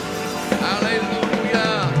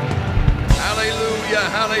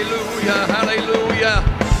Hallelujah, hallelujah.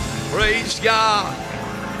 Praise God.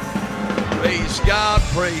 Praise God,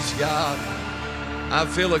 praise God. I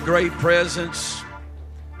feel a great presence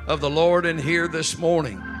of the Lord in here this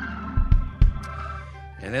morning.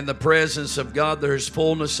 And in the presence of God, there's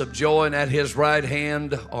fullness of joy, and at His right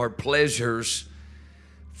hand are pleasures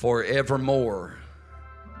forevermore.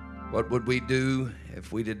 What would we do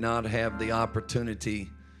if we did not have the opportunity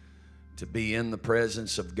to be in the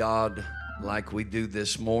presence of God like we do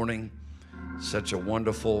this morning? Such a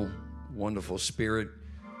wonderful, wonderful spirit.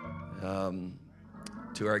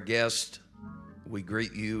 To our guest, we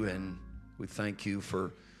greet you and we thank you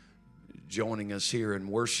for joining us here in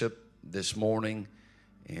worship this morning.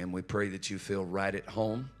 And we pray that you feel right at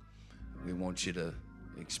home. We want you to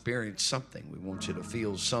experience something. We want you to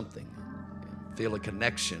feel something, feel a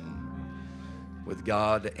connection with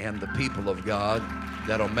God and the people of God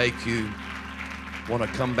that'll make you want to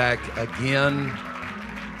come back again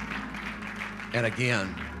and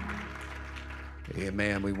again.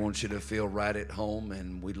 Amen. We want you to feel right at home,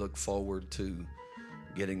 and we look forward to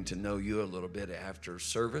getting to know you a little bit after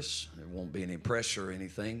service. There won't be any pressure or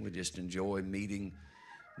anything. We just enjoy meeting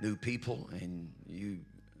new people, and you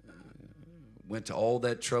went to all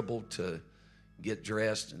that trouble to get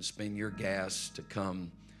dressed and spend your gas to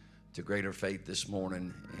come to Greater Faith this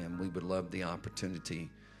morning, and we would love the opportunity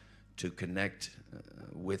to connect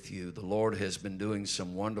with you. The Lord has been doing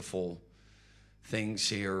some wonderful things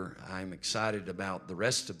here. I'm excited about the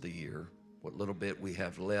rest of the year, what little bit we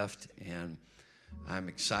have left, and I'm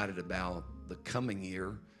excited about the coming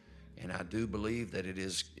year. And I do believe that it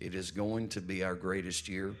is going to be our greatest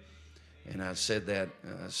year. And I said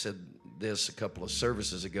this a couple of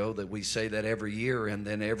services ago, that we say that every year, and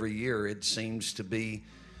then every year it seems to be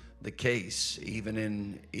the case. Even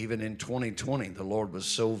in 2020, the Lord was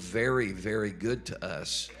so very, very good to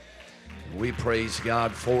us. We praise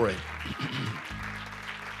God for it.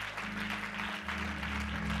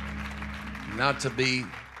 Not to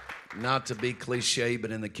be cliche,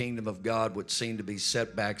 but in the kingdom of God, what seem to be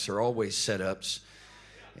setbacks are always setups.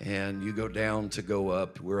 And you go down to go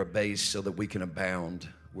up. We're abased so that we can abound.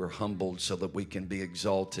 We're humbled so that we can be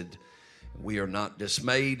exalted. We are not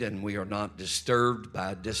dismayed, and we are not disturbed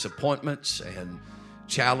by disappointments and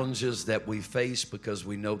challenges that we face, because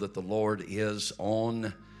we know that the Lord is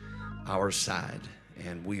on our side,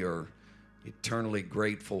 and we are eternally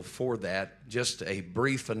grateful for that. Just a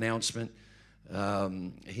brief announcement.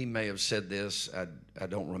 He may have said this, I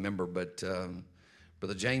don't remember, but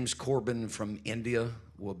Brother James Corbin from India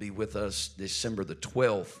will be with us December the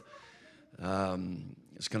 12th.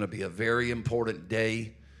 It's going to be a very important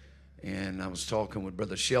day, and I was talking with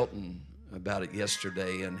Brother Shelton about it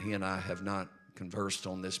yesterday, and he and I have not conversed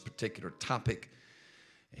on this particular topic.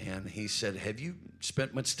 And he said, "Have you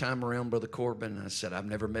spent much time around Brother Corbin?" And I said, "I've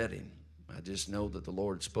never met him. I just know that the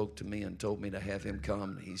Lord spoke to me and told me to have him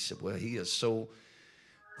come." He said, "Well, he is so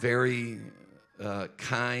very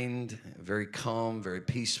kind, very calm, very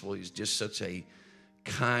peaceful. He's just such a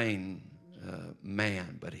kind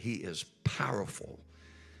man, but he is powerful,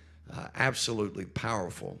 absolutely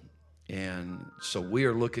powerful." And so we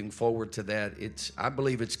are looking forward to that. I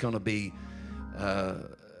believe it's going to be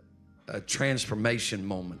a transformation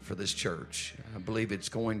moment for this church. I believe it's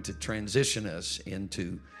going to transition us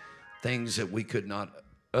into things that we could not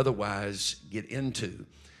otherwise get into.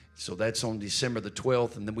 So that's on December the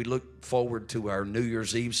 12th. And then we look forward to our New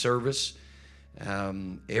Year's Eve service.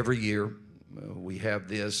 Every year we have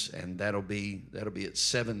this, and that'll be at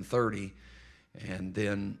 7:30. And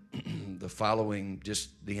then the following,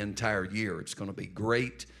 just the entire year, it's going to be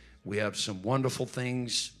great. We have some wonderful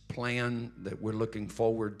things planned that we're looking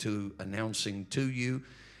forward to announcing to you.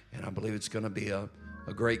 And I believe it's going to be a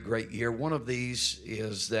great, great year. One of these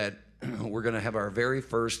is that we're going to have our very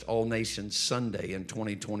first All Nations Sunday in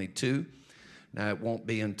 2022. Now, it won't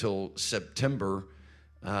be until September,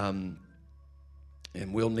 and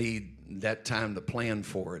we'll need that time to plan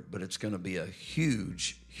for it, but it's going to be a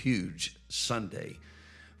huge, huge Sunday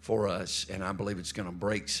for us, and I believe it's going to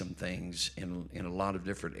break some things in a lot of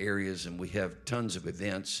different areas, and we have tons of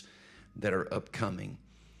events that are upcoming.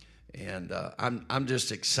 And I'm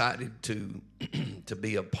just excited to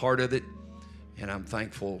be a part of it, and I'm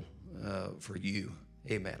thankful for you.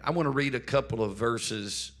 Amen. I want to read a couple of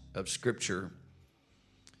verses of Scripture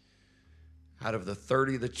out of the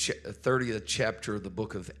 30th chapter of the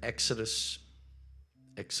book of Exodus.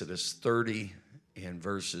 Exodus 30 and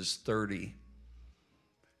verses 30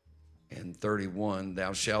 and 31.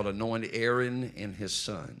 "Thou shalt anoint Aaron and his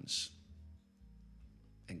sons,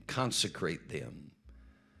 and consecrate them,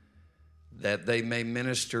 that they may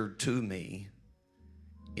minister to me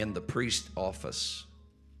in the priest office.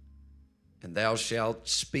 And thou shalt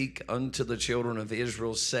speak unto the children of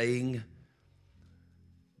Israel, saying,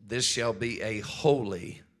 this shall be a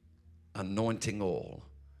holy anointing oil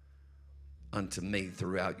unto me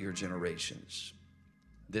throughout your generations.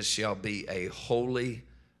 This shall be a holy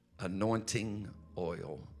anointing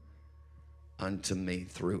oil unto me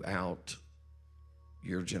throughout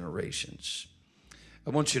your generations. I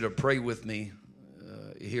want you to pray with me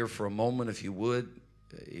here for a moment, if you would.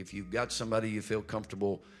 If you've got somebody you feel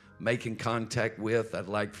comfortable making contact with, I'd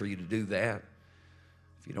like for you to do that.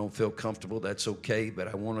 If you don't feel comfortable, that's okay, but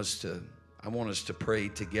I want us to pray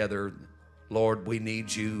together. Lord, we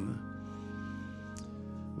need you.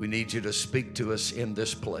 We need you to speak to us in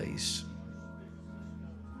this place.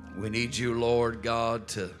 We need you, Lord God,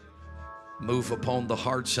 to move upon the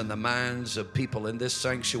hearts and the minds of people in this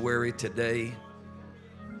sanctuary today.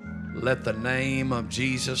 Let the name of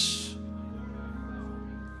Jesus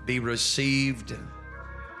be received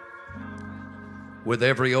with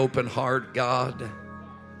every open heart, God.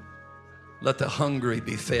 Let the hungry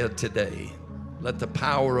be fed today. Let the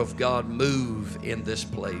power of God move in this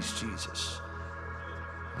place, Jesus.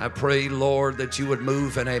 I pray, Lord, that you would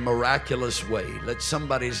move in a miraculous way. Let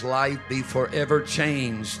somebody's life be forever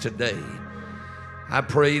changed today. I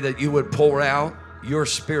pray that you would pour out your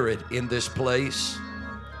Spirit in this place.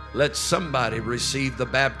 Let somebody receive the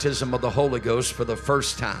baptism of the Holy Ghost for the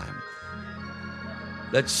first time.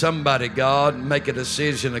 Let somebody, God, make a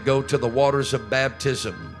decision to go to the waters of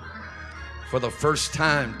baptism for the first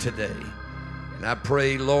time today. And I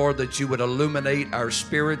pray, Lord, that you would illuminate our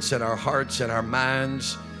spirits and our hearts and our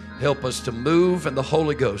minds. Help us to move in the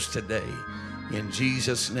Holy Ghost today. In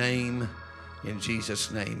Jesus' name, in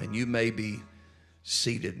Jesus' name. And you may be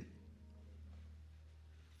seated.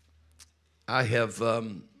 I have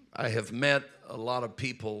met a lot of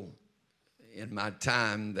people in my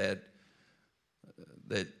time that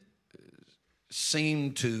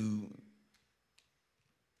seem to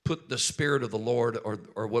put the Spirit of the Lord,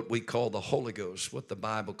 or what we call the Holy Ghost, what the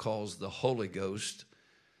Bible calls the Holy Ghost.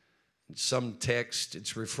 In some text,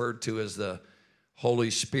 it's referred to as the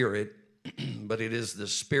Holy Spirit, but it is the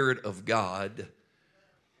Spirit of God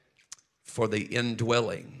for the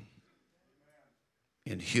indwelling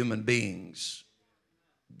in human beings.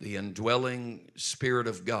 The indwelling Spirit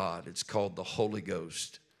of God. It's called the Holy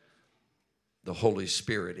Ghost, the Holy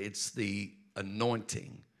Spirit. It's the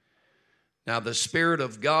anointing. Now, the Spirit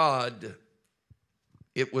of God,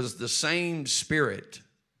 it was the same Spirit.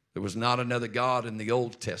 There was not another God in the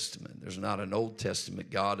Old Testament. There's not an Old Testament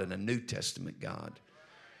God and a New Testament God.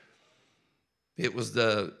 It was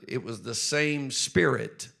the same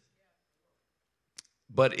Spirit,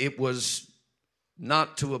 but it was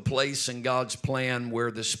not to a place in God's plan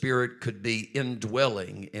where the Spirit could be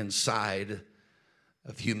indwelling inside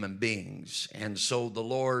of human beings. And so the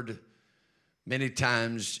Lord many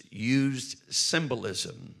times used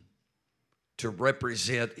symbolism to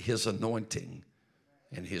represent his anointing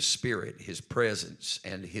and his Spirit, his presence,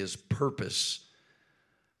 and his purpose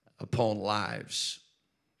upon lives.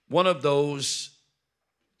 One of those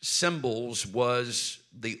symbols was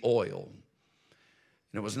the oil.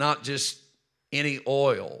 And it was not just any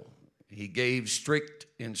oil. He gave strict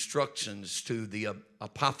instructions to the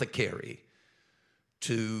apothecary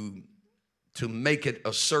to make it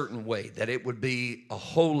a certain way, that it would be a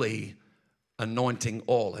holy anointing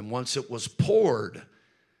oil. And once it was poured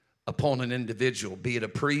upon an individual, be it a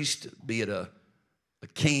priest, be it a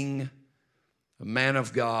king, a man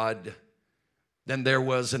of God, then there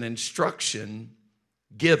was an instruction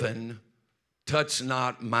given, touch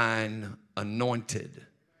not mine anointed,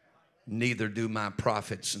 neither do my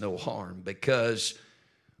prophets no harm. Because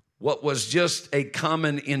what was just a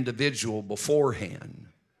common individual beforehand,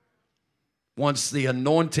 once the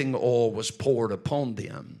anointing oil was poured upon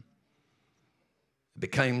them, it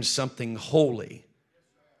became something holy,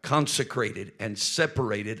 consecrated, and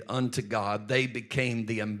separated unto God. They became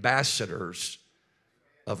the ambassadors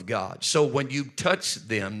of God. So when you touch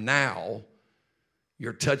them now,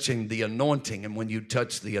 you're touching the anointing. And when you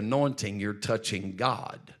touch the anointing, you're touching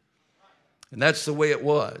God. And that's the way it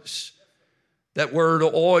was. That word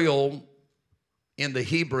oil in the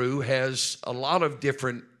Hebrew has a lot of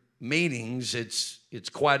different meanings. It's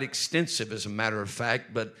quite extensive, as a matter of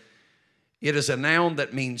fact, but it is a noun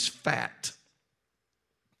that means fat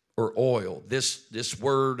or oil. This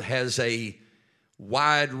word has a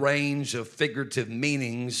wide range of figurative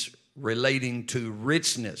meanings relating to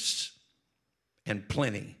richness and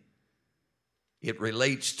plenty. It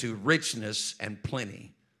relates to richness and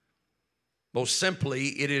plenty. Most simply,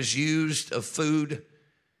 it is used of food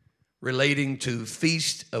relating to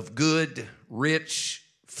feast of good, rich,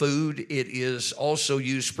 food. It is also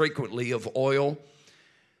used frequently of oil.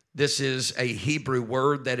 This is a Hebrew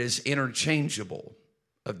word that is interchangeable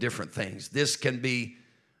of different things. This can be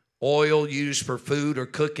oil used for food or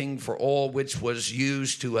cooking, for oil which was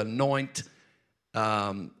used to anoint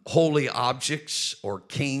holy objects or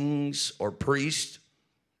kings or priests,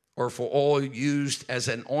 or for oil used as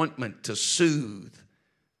an ointment to soothe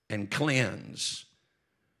and cleanse,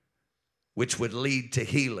 which would lead to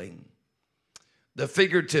healing. The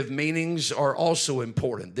figurative meanings are also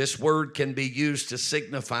important. This word can be used to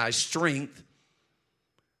signify strength,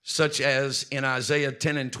 such as in Isaiah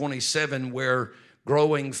 10 and 27, where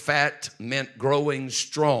growing fat meant growing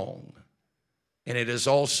strong. And it is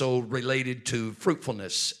also related to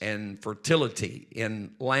fruitfulness and fertility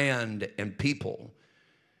in land and people.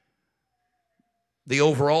 The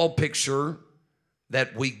overall picture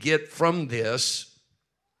that we get from this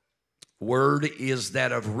word is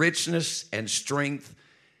that of richness and strength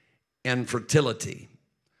and fertility.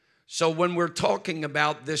 So when we're talking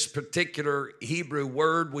about this particular Hebrew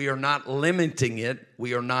word, we are not limiting it.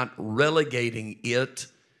 We are not relegating it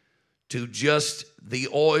to just the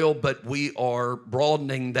oil, but we are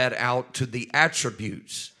broadening that out to the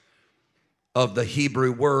attributes of the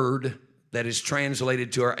Hebrew word that is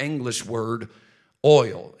translated to our English word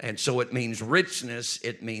oil. And so it means richness,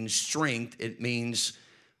 it means strength, it means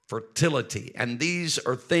fertility. And these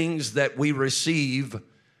are things that we receive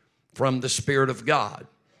from the Spirit of God.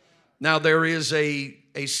 Now, there is a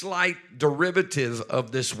slight derivative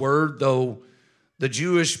of this word, though the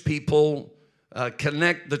Jewish people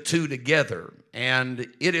connect the two together. And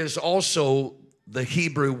it is also the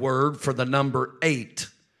Hebrew word for the number 8.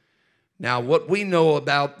 Now, what we know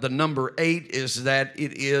about the number 8 is that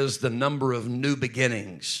it is the number of new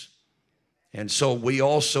beginnings. And so we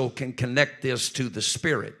also can connect this to the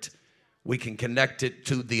Spirit. We can connect it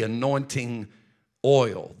to the anointing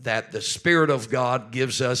oil, that the Spirit of God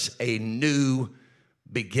gives us a new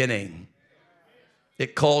beginning.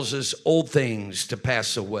 It causes old things to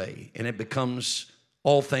pass away, and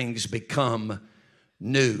all things become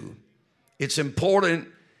new. It's important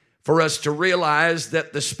for us to realize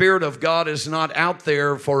that the Spirit of God is not out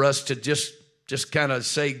there for us to just kind of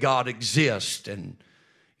say God exists. And,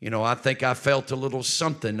 I think I felt a little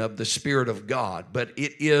something of the Spirit of God, but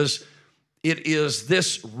it is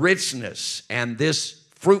this richness and this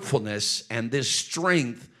fruitfulness and this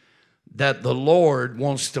strength that the Lord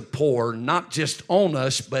wants to pour, not just on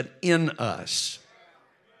us, but in us.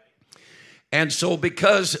 And so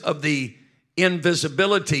because of the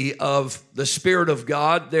invisibility of the Spirit of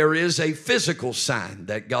God, there is a physical sign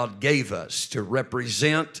that God gave us to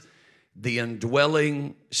represent the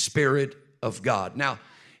indwelling Spirit of God. Now,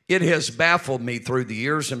 it has baffled me through the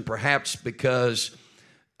years, and perhaps because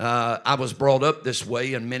I was brought up this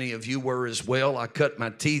way, and many of you were as well. I cut my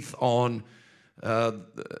teeth on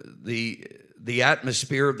the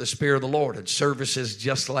atmosphere of the Spirit of the Lord at services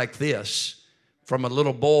just like this. From a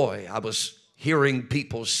little boy, I was hearing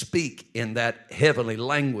people speak in that heavenly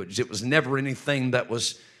language. It was never anything that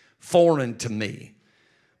was foreign to me.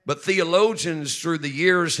 But theologians through the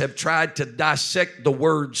years have tried to dissect the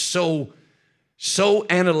word so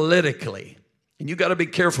analytically. And you got to be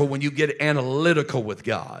careful when you get analytical with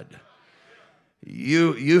God.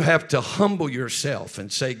 You have to humble yourself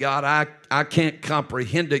and say, God, I can't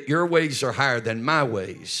comprehend it. Your ways are higher than my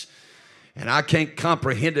ways. And I can't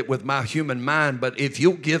comprehend it with my human mind. But if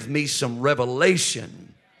you'll give me some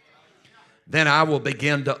revelation, then I will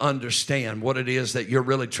begin to understand what it is that you're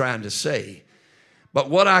really trying to say. But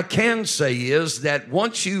what I can say is that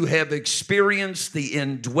once you have experienced the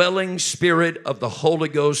indwelling Spirit of the Holy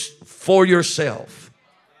Ghost for yourself,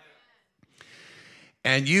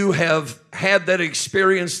 and you have had that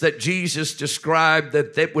experience that Jesus described,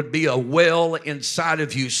 that would be a well inside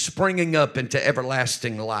of you springing up into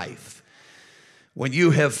everlasting life. When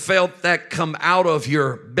you have felt that come out of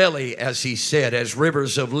your belly, as he said, as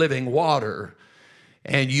rivers of living water,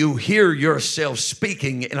 and you hear yourself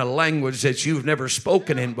speaking in a language that you've never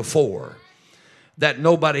spoken in before, that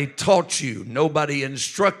nobody taught you, nobody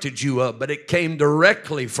instructed you of, but it came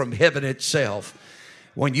directly from heaven itself.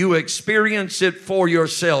 When you experience it for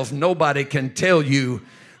yourself, nobody can tell you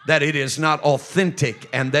that it is not authentic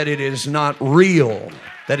and that it is not real,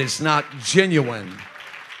 that it's not genuine,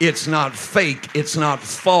 it's not fake, it's not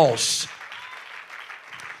false.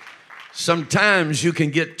 Sometimes you can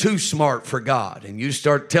get too smart for God, and you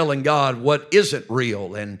start telling God what isn't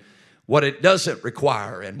real and what it doesn't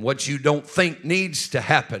require and what you don't think needs to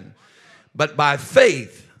happen. But by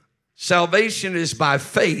faith, salvation is by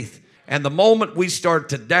faith. And the moment we start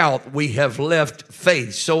to doubt, we have left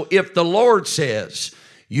faith. So if the Lord says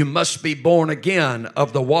You must be born again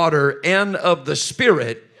of the water and of the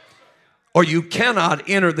Spirit, or you cannot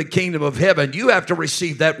enter the kingdom of heaven. You have to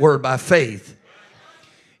receive that word by faith.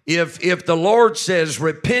 If the Lord says,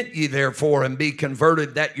 repent ye therefore and be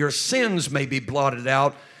converted, that your sins may be blotted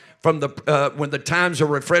out from when the times of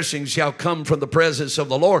refreshing shall come from the presence of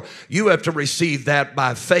the Lord, you have to receive that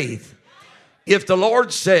by faith. If the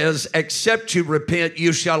Lord says, except you repent,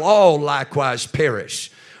 you shall all likewise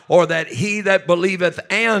perish, or that he that believeth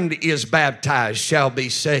and is baptized shall be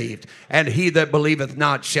saved, and he that believeth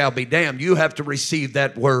not shall be damned. You have to receive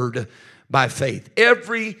that word by faith.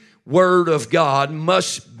 Every word of God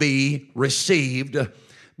must be received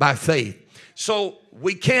by faith. So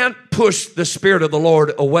we can't push the Spirit of the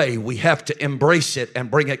Lord away. We have to embrace it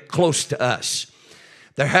and bring it close to us.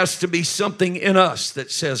 There has to be something in us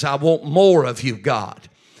that says, I want more of you, God.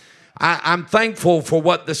 I'm thankful for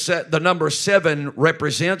what the number 7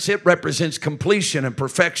 represents. It represents completion and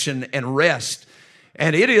perfection and rest.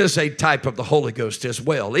 And it is a type of the Holy Ghost as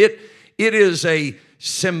well. It is a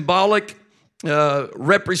symbolic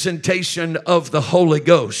representation of the Holy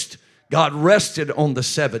Ghost. God rested on the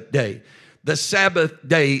 7th day. The Sabbath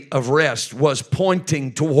day of rest was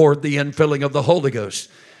pointing toward the infilling of the Holy Ghost.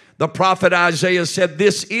 The prophet Isaiah said,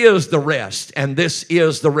 this is the rest and this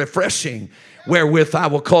is the refreshing wherewith I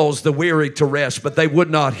will cause the weary to rest, but they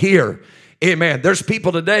would not hear. Amen. There's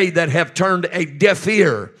people today that have turned a deaf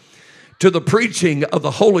ear to the preaching of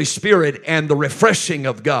the Holy Spirit and the refreshing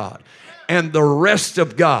of God and the rest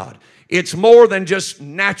of God. It's more than just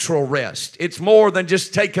natural rest. It's more than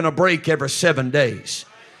just taking a break every 7 days.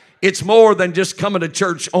 It's more than just coming to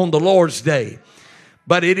church on the Lord's day.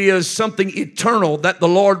 But it is something eternal that the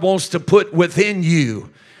Lord wants to put within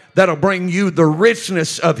you that'll bring you the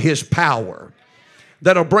richness of His power,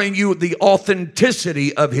 that'll bring you the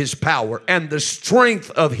authenticity of His power and the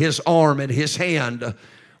strength of His arm and His hand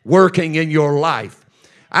working in your life.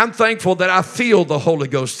 I'm thankful that I feel the Holy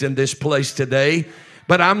Ghost in this place today,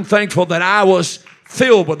 but I'm thankful that I was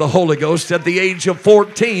filled with the Holy Ghost at the age of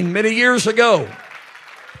 14 many years ago.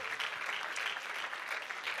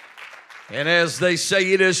 And as they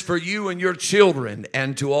say, it is for you and your children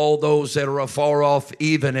and to all those that are afar off,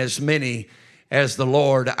 even as many as the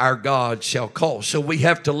Lord our God shall call. So we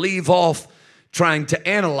have to leave off trying to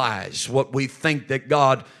analyze what we think that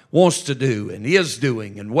God wants to do and is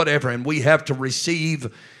doing and whatever. And we have to receive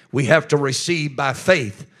by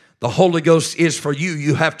faith. The Holy Ghost is for you.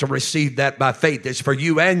 You have to receive that by faith. It's for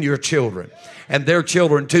you and your children and their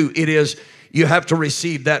children too. You have to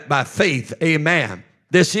receive that by faith. Amen.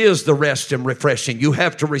 This is the rest and refreshing. You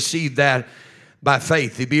have to receive that by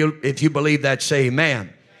faith. If you believe that, say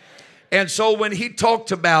amen. And so when he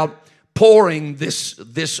talked about pouring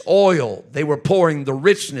this oil, they were pouring the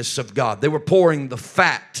richness of God. They were pouring the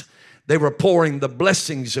fat. They were pouring the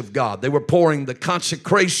blessings of God. They were pouring the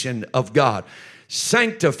consecration of God,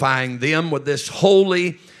 sanctifying them with this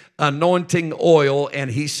holy anointing oil.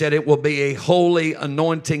 And he said it will be a holy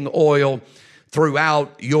anointing oil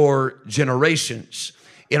throughout your generations.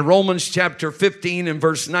 In Romans chapter 15 and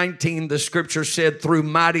verse 19, the scripture said, through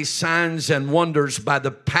mighty signs and wonders by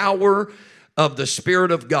the power of the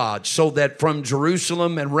Spirit of God, so that from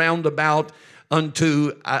Jerusalem and round about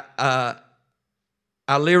unto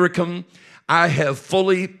Illyricum, I have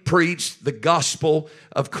fully preached the gospel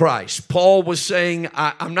of Christ. Paul was saying,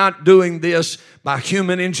 I'm not doing this by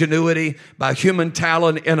human ingenuity, by human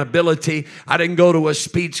talent and ability. I didn't go to a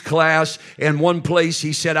speech class. In one place,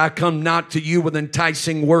 he said, I come not to you with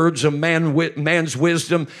enticing words of man's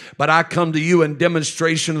wisdom, but I come to you in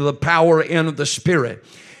demonstration of the power and of the Spirit.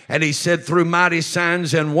 And he said, through mighty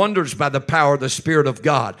signs and wonders by the power of the Spirit of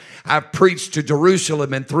God. I've preached to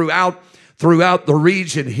Jerusalem and throughout the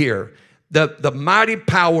region here. The mighty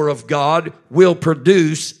power of God will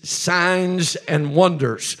produce signs and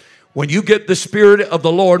wonders. When you get the Spirit of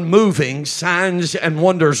the Lord moving, signs and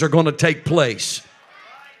wonders are going to take place.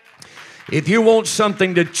 If you want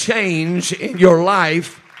something to change in your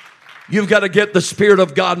life, you've got to get the Spirit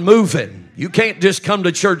of God moving. You can't just come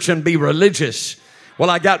to church and be religious. Well,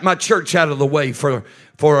 I got my church out of the way for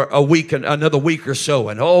a week, another week or so.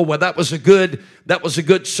 And that was a good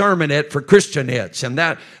sermonette for Christianettes. And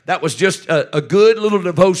that was just a good little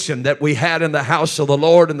devotion that we had in the house of the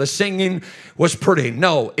Lord, and the singing was pretty.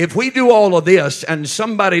 No, if we do all of this and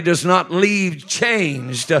somebody does not leave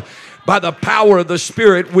changed by the power of the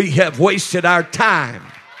Spirit, we have wasted our time.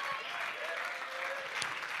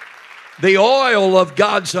 The oil of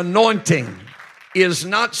God's anointing is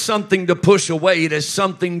not something to push away. It is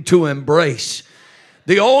something to embrace.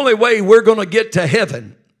 The only way we're going to get to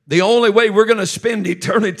heaven, the only way we're going to spend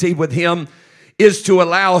eternity with Him is to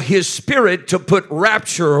allow His Spirit to put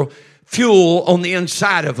rapture fuel on the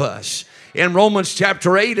inside of us. In Romans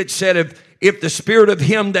chapter 8, it said, if the Spirit of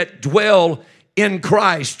Him that dwell in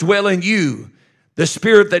Christ dwell in you, the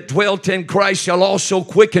Spirit that dwelt in Christ shall also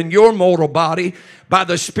quicken your mortal body by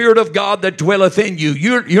the Spirit of God that dwelleth in you.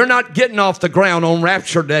 You're not getting off the ground on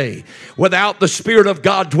Rapture Day without the Spirit of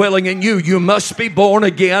God dwelling in you. You must be born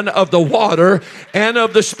again of the water and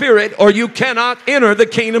of the Spirit, or you cannot enter the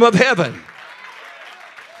kingdom of heaven.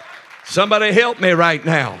 Somebody help me right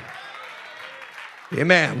now.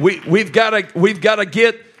 Amen. We've got to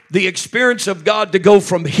get the experience of God to go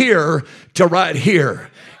from here to right here.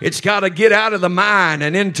 It's got to get out of the mind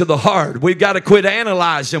and into the heart. We've got to quit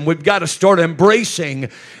analyzing. We've got to start embracing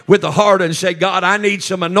with the heart and say, God, I need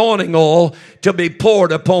some anointing oil to be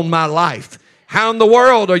poured upon my life. How in the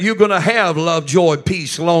world are you going to have love, joy,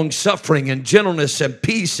 peace, long suffering, and gentleness, and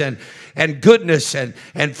peace, and goodness, and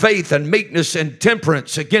faith, and meekness, and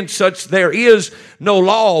temperance? Against such there is no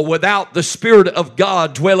law. Without the Spirit of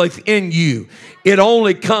God dwelleth in you. It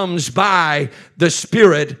only comes by the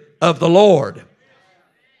Spirit of the Lord.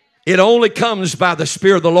 It only comes by the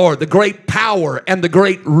Spirit of the Lord. The great power and the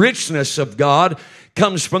great richness of God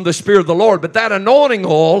comes from the Spirit of the Lord. But that anointing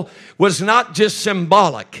oil was not just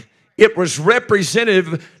symbolic. It was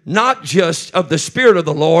representative not just of the Spirit of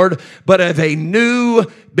the Lord, but of a new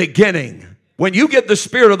beginning. When you get the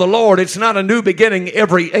Spirit of the Lord, it's not a new beginning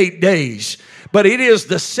every 8 days, but it is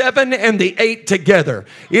the 7 and the 8 together.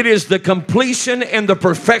 It is the completion and the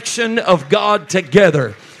perfection of God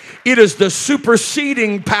together. It is the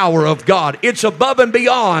superseding power of God. It's above and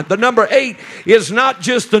beyond. The number 8 is not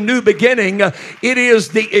just the new beginning. It is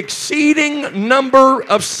the exceeding number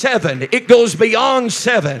of 7. It goes beyond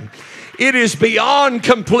 7. It is beyond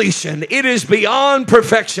completion. It is beyond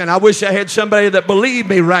perfection. I wish I had somebody that believed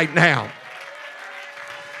me right now.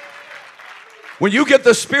 When you get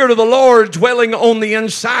the Spirit of the Lord dwelling on the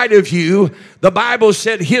inside of you, the Bible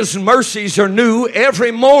said His mercies are new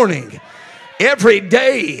every morning. Every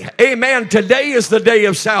day. Amen. Today is the day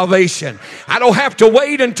of salvation. I don't have to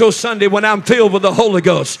wait until Sunday when I'm filled with the Holy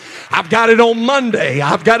Ghost. I've got it on Monday.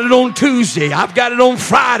 I've got it on Tuesday. I've got it on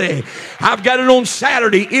Friday. I've got it on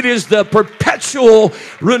Saturday. It is the perpetual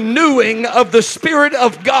renewing of the Spirit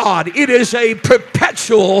of God. It is a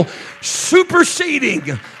perpetual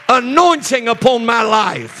superseding anointing upon my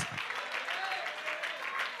life.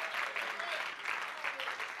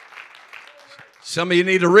 Some of you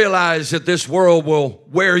need to realize that this world will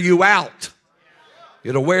wear you out.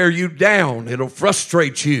 It'll wear you down. It'll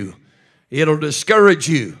frustrate you. It'll discourage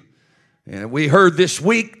you. And we heard this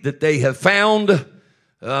week that they have found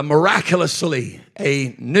miraculously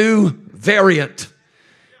a new variant.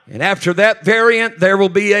 And after that variant, there will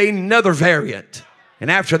be another variant.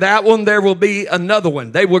 And after that one, there will be another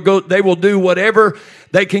one. They will do whatever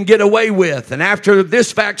they can get away with. And after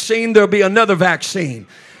this vaccine, there'll be another vaccine.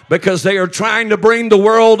 Because they are trying to bring the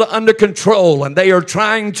world under control, and they are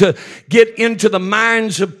trying to get into the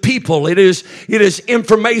minds of people. It is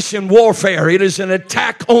information warfare. It is an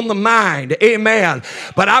attack on the mind. Amen.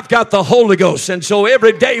 But I've got the Holy Ghost, and so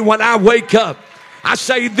every day when I wake up, I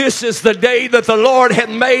say, this is the day that the Lord hath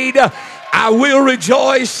made. I will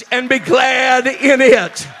rejoice and be glad in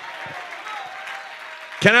it.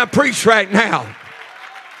 Can I preach right now?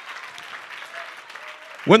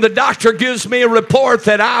 When the doctor gives me a report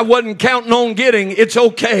that I wasn't counting on getting, it's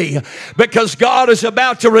okay, because God is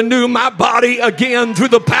about to renew my body again through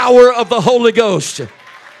the power of the Holy Ghost.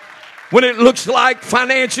 When it looks like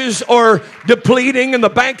finances are depleting and the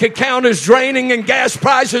bank account is draining and gas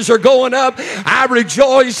prices are going up, I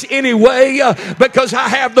rejoice anyway because I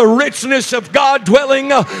have the richness of God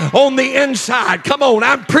dwelling on the inside. Come on,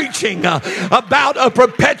 I'm preaching about a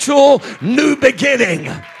perpetual new beginning.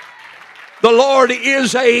 The Lord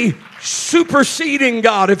is a superseding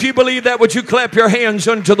God. If you believe that, would you clap your hands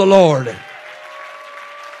unto the Lord?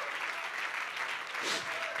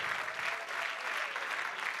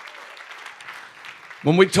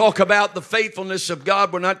 When we talk about the faithfulness of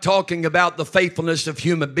God, we're not talking about the faithfulness of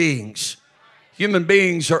human beings. Human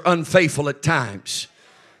beings are unfaithful at times.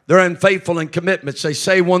 They're unfaithful in commitments. They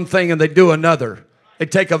say one thing and they do another. They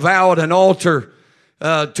take a vow at an altar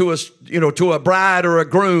to a bride or a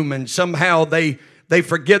groom, and somehow they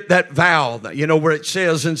forget that vow. Where it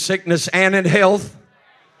says in sickness and in health,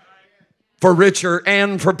 for richer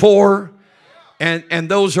and for poor. And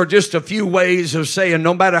those are just a few ways of saying,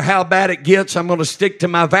 no matter how bad it gets, I'm going to stick to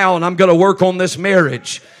my vow and I'm going to work on this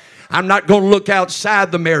marriage. I'm not going to look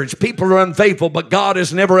outside the marriage. People are unfaithful, but God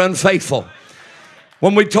is never unfaithful.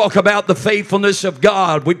 When we talk about the faithfulness of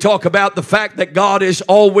God, we talk about the fact that God is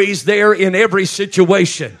always there in every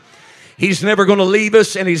situation. He's never going to leave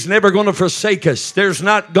us, and He's never going to forsake us. There's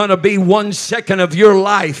not going to be 1 second of your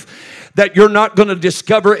life that you're not going to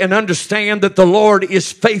discover and understand that the Lord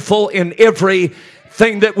is faithful in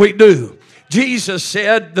everything that we do. Jesus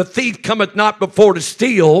said, the thief cometh not before to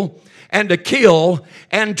steal and to kill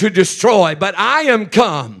and to destroy, but I am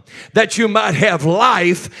come that you might have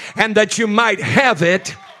life and that you might have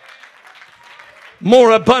it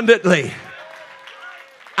more abundantly.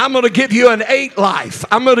 I'm going to give you an 8 life.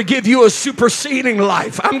 I'm going to give you a superseding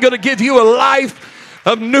life. I'm going to give you a life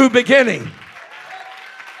of new beginning.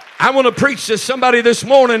 I want to preach to somebody this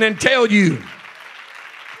morning and tell you,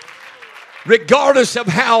 regardless of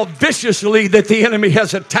how viciously that the enemy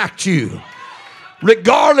has attacked you,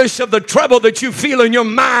 regardless of the trouble that you feel in your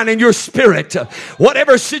mind and your spirit,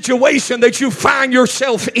 whatever situation that you find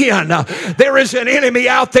yourself in, there is an enemy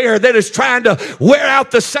out there that is trying to wear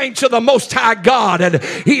out the saints of the Most High God, and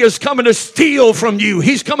he is coming to steal from you.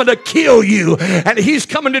 He's coming to kill you, and he's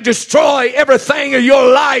coming to destroy everything in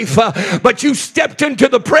your life. But you stepped into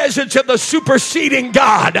the presence of the superseding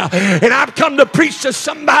God, and I've come to preach to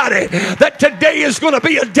somebody that today is going to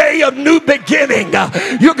be a day of new beginning.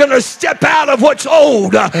 You're going to step out of what's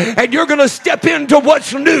old, and you're going to step into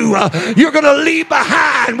what's new. You're going to leave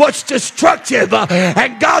behind what's destructive,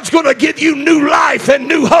 and God's going to give you new life and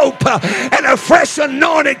new hope and a fresh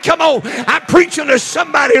anointing. Come on, I'm preaching to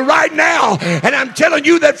somebody right now, and I'm telling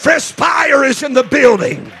you that fresh fire is in the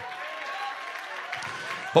building.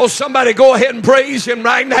 Oh, somebody go ahead and praise Him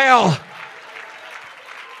right now.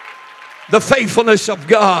 The faithfulness of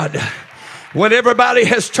God. When everybody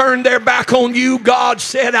has turned their back on you, God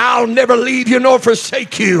said, I'll never leave you nor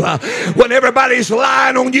forsake you. When everybody's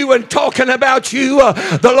lying on you and talking about you,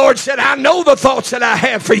 the Lord said, I know the thoughts that I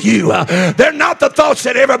have for you. They're not the thoughts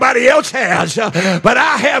that everybody else has, but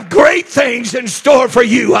I have great things in store for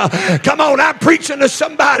you. Come on, I'm preaching to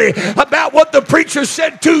somebody about what the preacher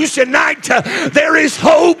said Tuesday night. There is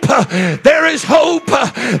hope. There is hope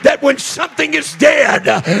that when something is dead,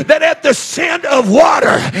 that at the scent of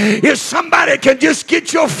water is somebody can just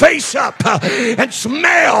get your face up and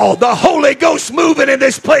smell the Holy Ghost moving in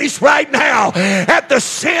this place right now. At the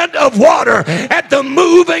scent of water, at the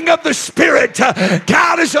moving of the Spirit,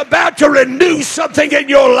 God is about to renew something in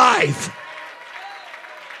your life.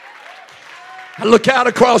 I look out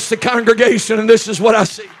across the congregation, and this is what I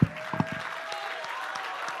see.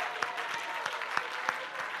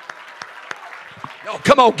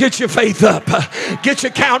 Come on, get your faith up. Get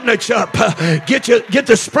your countenance up. Get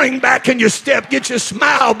the spring back in your step. Get your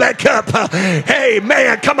smile back up. Hey,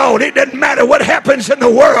 man, come on. It doesn't matter what happens in the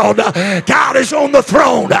world. God is on the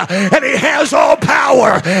throne, and He has all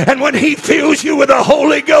power. And when He fills you with the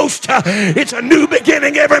Holy Ghost, it's a new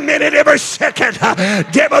beginning every minute, every second.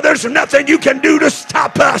 Devil, there's nothing you can do to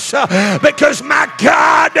stop us because my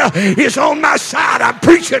God is on my side. I'm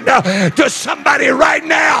preaching to somebody right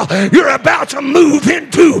now. You're about to move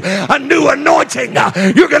into a new anointing.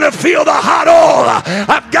 You're going to feel the hot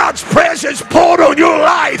oil of God's presence poured on your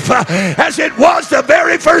life as it was the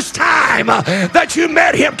very first time that you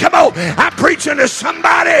met Him. Come on, I'm preaching to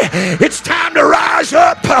somebody. It's time to rise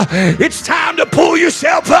up. It's time to pull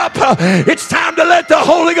yourself up. It's time to let the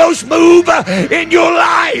Holy Ghost move in your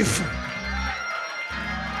life.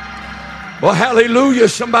 Well, hallelujah.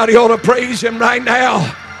 Somebody ought to praise Him right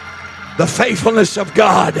now. The faithfulness of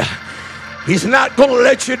God. He's not going to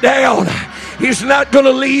let you down. He's not going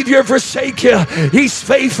to leave you or forsake you. He's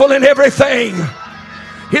faithful in everything.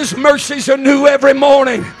 His mercies are new every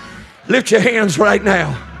morning. Lift your hands right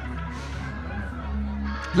now.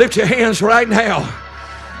 Lift your hands right now.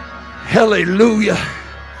 Hallelujah.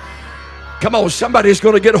 Come on, somebody's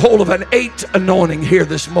going to get a hold of an 8 anointing here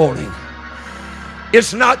this morning.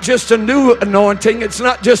 It's not just a new anointing. It's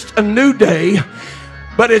not just a new day,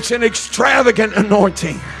 but it's an extravagant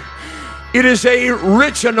anointing. It is a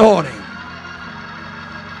rich anointing.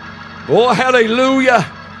 Oh, hallelujah.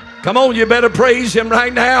 Come on, you better praise Him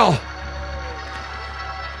right now.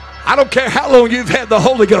 I don't care how long you've had the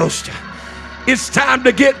Holy Ghost. It's time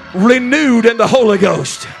to get renewed in the Holy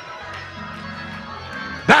Ghost.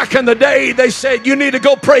 Back in the day, they said you need to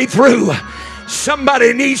go pray through.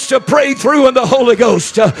 Somebody needs to pray through in the Holy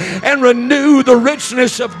Ghost and renew the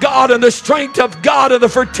richness of God and the strength of God and the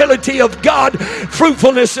fertility of God.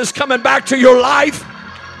 Fruitfulness is coming back to your life.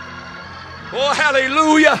 Oh,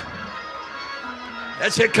 hallelujah.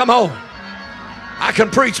 That's it. Come on. I can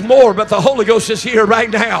preach more, but the Holy Ghost is here right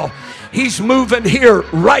now. He's moving here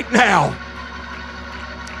right now.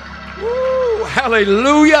 Woo,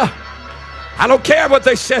 hallelujah. I don't care what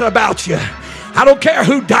they said about you. I don't care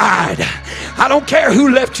who died. I don't care who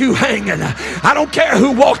left you hanging. I don't care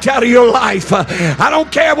who walked out of your life. I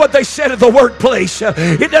don't care what they said at the workplace.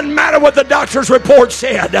 It doesn't matter what the doctor's report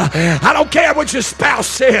said. I don't care what your spouse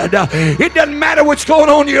said. It doesn't matter what's going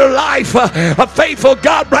on in your life. A faithful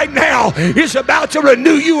God right now is about to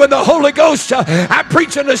renew you in the Holy Ghost. I'm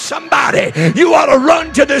preaching to somebody. You ought to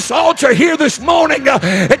run to this altar here this morning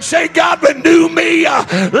and say, God, renew me.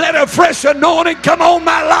 Let a fresh anointing come on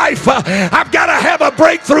my life. I've got to have a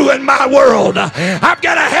breakthrough in my world. I've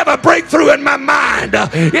got to have a breakthrough in my mind.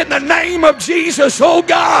 In the name of Jesus, oh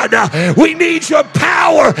God, we need your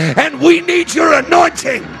power and we need your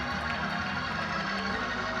anointing.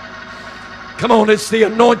 Come on, it's the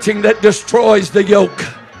anointing that destroys the yoke.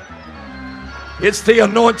 It's the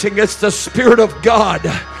anointing, it's the Spirit of God.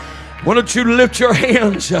 Why don't you lift your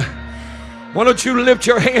hands? Why don't you lift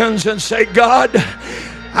your hands and say, God,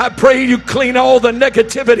 I pray you clean all the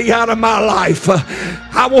negativity out of my life.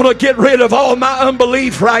 I want to get rid of all my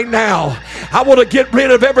unbelief right now. I want to get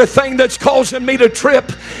rid of everything that's causing me to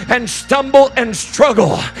trip and stumble and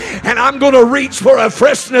struggle. And I'm going to reach for a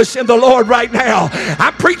freshness in the Lord right now.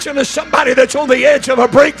 I'm preaching to somebody that's on the edge of a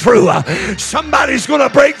breakthrough. Somebody's going to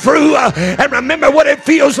break through and remember what it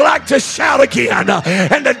feels like to shout again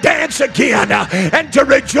and to dance again and to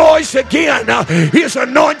rejoice again. His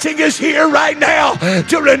anointing is here right now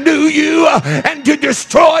to renew you and to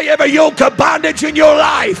destroy every yoke of bondage in your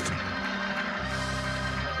life.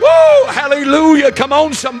 Woo! Hallelujah. Come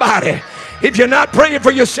on, somebody. If you're not praying for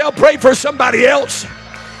yourself, pray for somebody else.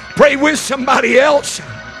 Pray with somebody else.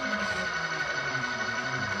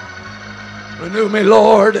 Renew me,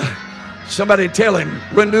 Lord. Somebody tell him,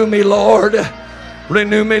 renew me, Lord.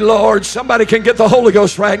 Renew me, Lord. Somebody can get the Holy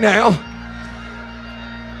Ghost right now.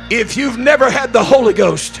 If you've never had the Holy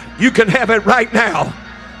Ghost, you can have it right now.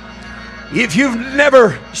 If you've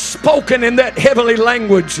never spoken in that heavenly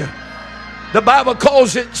language, the Bible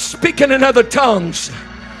calls it speaking in other tongues.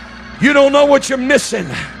 You don't know what you're missing.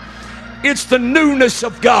 It's the newness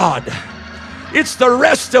of God. It's the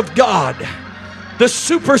rest of God. The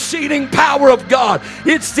superseding power of God.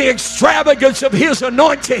 It's the extravagance of His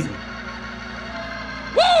anointing.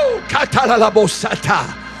 Woo!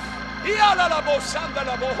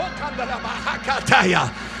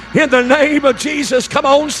 In the name of Jesus, come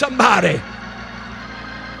on, somebody.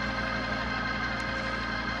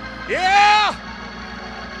 Yeah.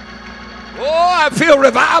 Oh, I feel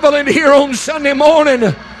revival in here on Sunday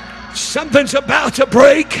morning. Something's about to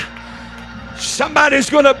break.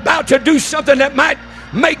 Somebody's about to do something that might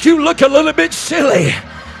make you look a little bit silly.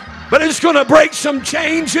 But it's going to break some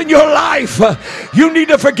change in your life. You need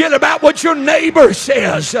to forget about what your neighbor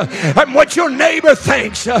says and what your neighbor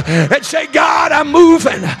thinks and say, God, I'm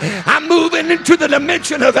moving. I'm moving into the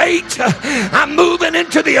dimension of 8. I'm moving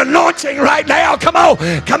into the anointing right now. Come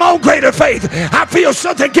on, greater faith. I feel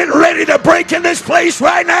something getting ready to break in this place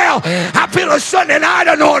right now. I feel a Sunday night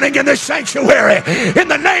anointing in this sanctuary. In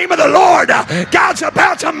the name of the Lord, God's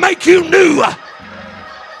about to make you new.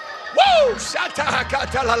 Woo!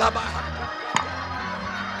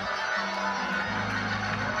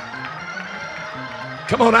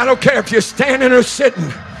 Come on, I don't care if you're standing or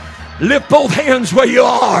sitting. Lift both hands where you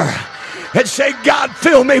are and say, God,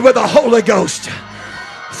 fill me with the Holy Ghost.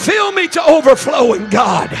 Fill me to overflowing,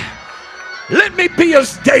 God. Let me be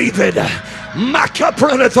as David. My cup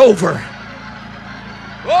runneth over.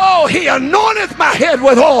 Oh, He anointeth my head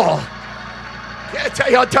with oil.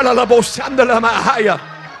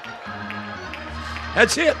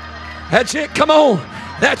 That's it. That's it. Come on.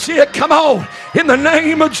 That's it. Come on. In the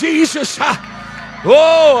name of Jesus.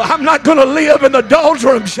 Oh, I'm not going to live in the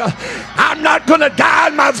doldrums. I'm not going to die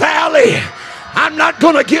in my valley. I'm not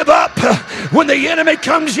going to give up when the enemy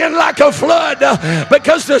comes in like a flood,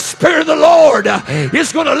 because the Spirit of the Lord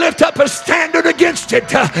is going to lift up a standard against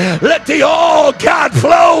it. Let the all God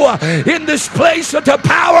flow in this place. Let the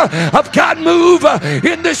power of God move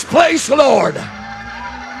in this place, Lord.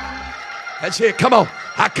 That's it. Come on.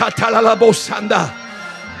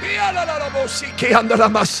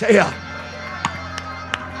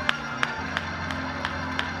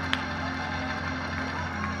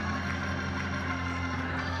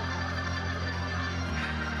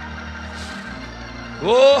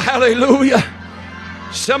 Oh, hallelujah.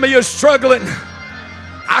 Some of you are struggling.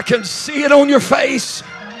 I can see it on your face.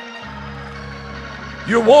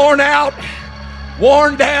 You're worn out,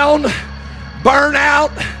 worn down, burnt out,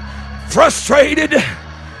 frustrated.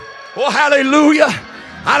 Oh, hallelujah.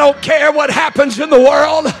 I don't care what happens in the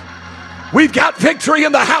world. We've got victory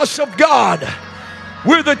in the house of God.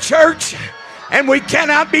 We're the church, and we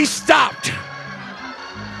cannot be stopped.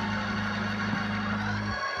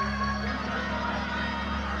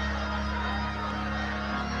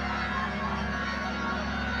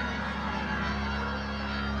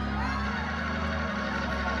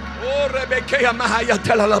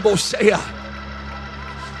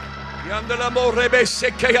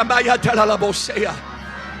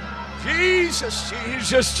 Jesus,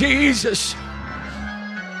 Jesus, Jesus.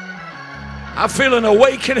 I feel an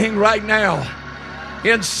awakening right now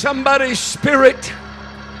in somebody's spirit.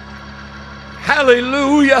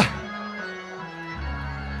 Hallelujah.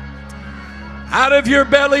 Out of your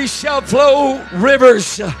belly shall flow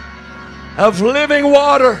rivers of living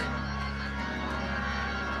water.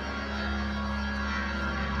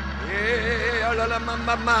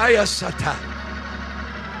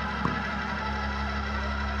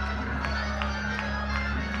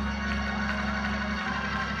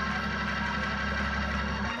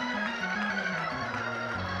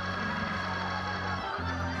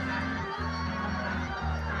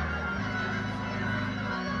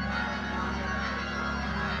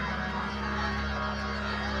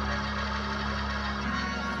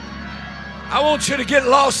 I want you to get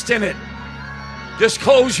lost in it. Just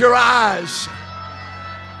close your eyes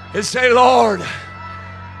and say, Lord,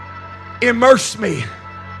 immerse me,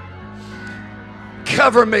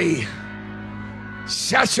 cover me,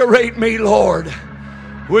 saturate me, Lord,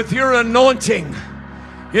 with your anointing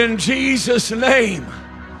in Jesus' name.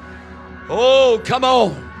 Oh, come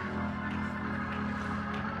on.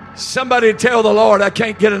 Somebody tell the Lord, I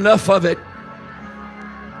can't get enough of it.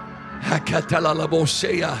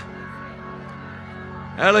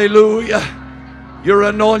 Hallelujah. Your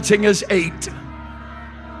anointing is 8.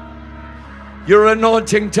 Your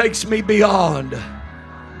anointing takes me beyond.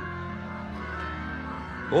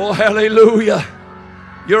 Oh, hallelujah.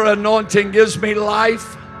 Your anointing gives me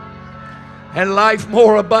life and life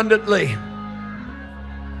more abundantly.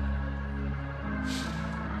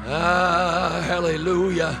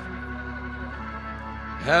 Hallelujah.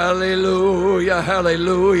 Hallelujah.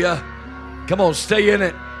 Hallelujah. Come on, stay in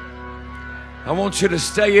it. I want you to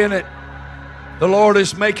stay in it. The Lord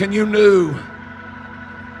is making you new.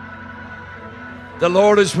 The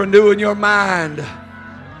Lord is renewing your mind.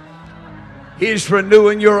 He's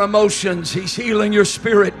renewing your emotions. He's healing your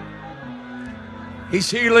spirit.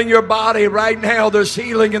 He's healing your body right now. There's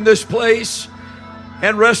healing in this place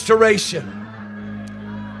and restoration.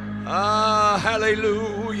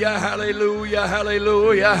 Hallelujah, hallelujah,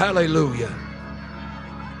 hallelujah, hallelujah.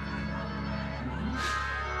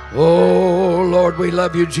 Oh, Lord, we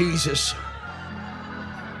love you, Jesus.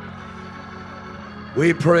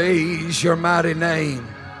 We praise your mighty name.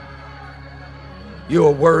 You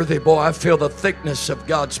are worthy, boy. I feel the thickness of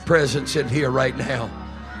God's presence in here right now.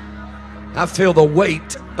 I feel the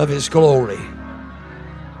weight of his glory.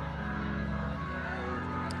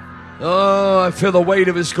 Oh, I feel the weight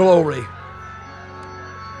of his glory.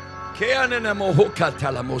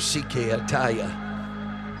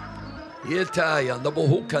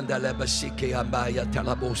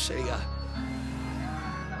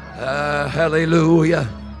 Hallelujah.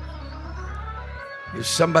 If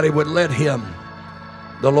somebody would let him,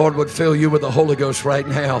 the Lord would fill you with the Holy Ghost right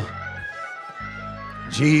now.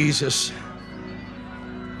 Jesus,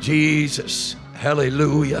 Jesus,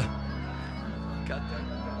 hallelujah.